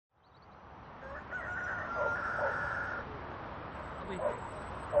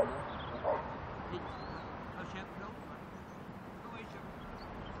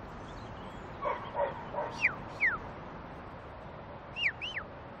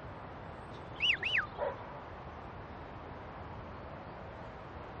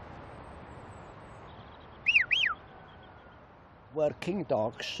Working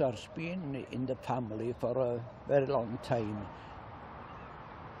dogs has been in the family for a very long time.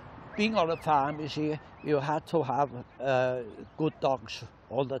 Being on a farm, you see, you had to have good dogs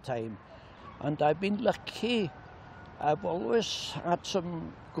all the time. And I've been lucky. I've always had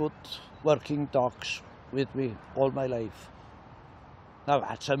some good working dogs with me all my life. Now, I've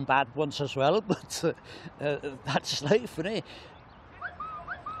had some bad ones as well, but that's life, isn't it?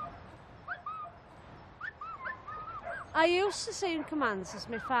 I used the same commands as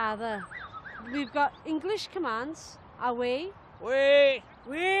my father. We've got English commands, away, Way,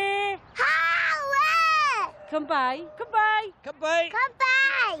 way, How? come by, come by, come by, Come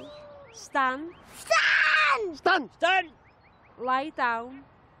by. stand, Stand. stand, stand. lie down,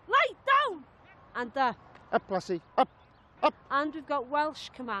 and up. Up, lassie. Up. And we've got Welsh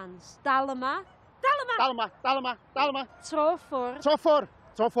commands, dalama, dalama, Dalma, dalma, dalma. tro ffwrdd, Tro ffwr.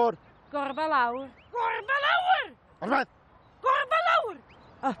 Tro ffwr. gorfa lawr, gorfa lawr, Arfad. gorfa lawr,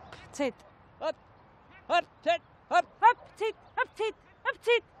 up, tid, Up, up, sit, up. up, tid, up, tid, up,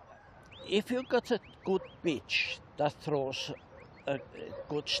 tid. If you've got a good bitch that throws a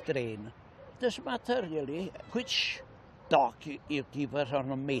good strain, it doesn't matter really which dog you give her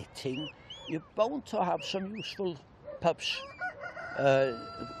on a mating, you're bound to have some useful pups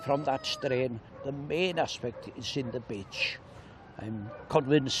from that strain. The main aspect is in the bitch. I'm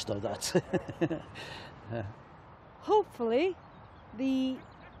convinced of that. Hopefully, the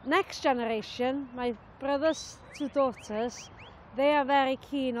next generation, my brother's two daughters, they are very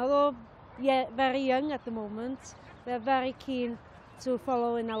keen, although very young at the moment, they're very keen to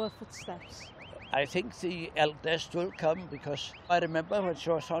follow in our footsteps. I think the eldest will come, because I remember when she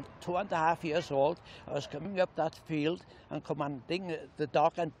was 2.5 years old, I was coming up that field and commanding the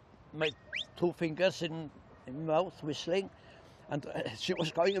dog and my 2 fingers in mouth whistling, and she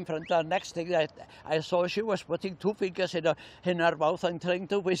was going in front. The next thing I saw, she was putting 2 fingers in her mouth and trying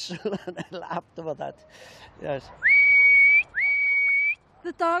to whistle, and I laughed about that. Yes.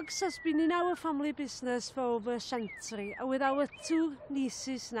 The dogs has been in our family business for over a century, and with our 2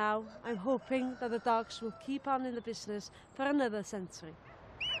 nieces now, I'm hoping that the dogs will keep on in the business for another century.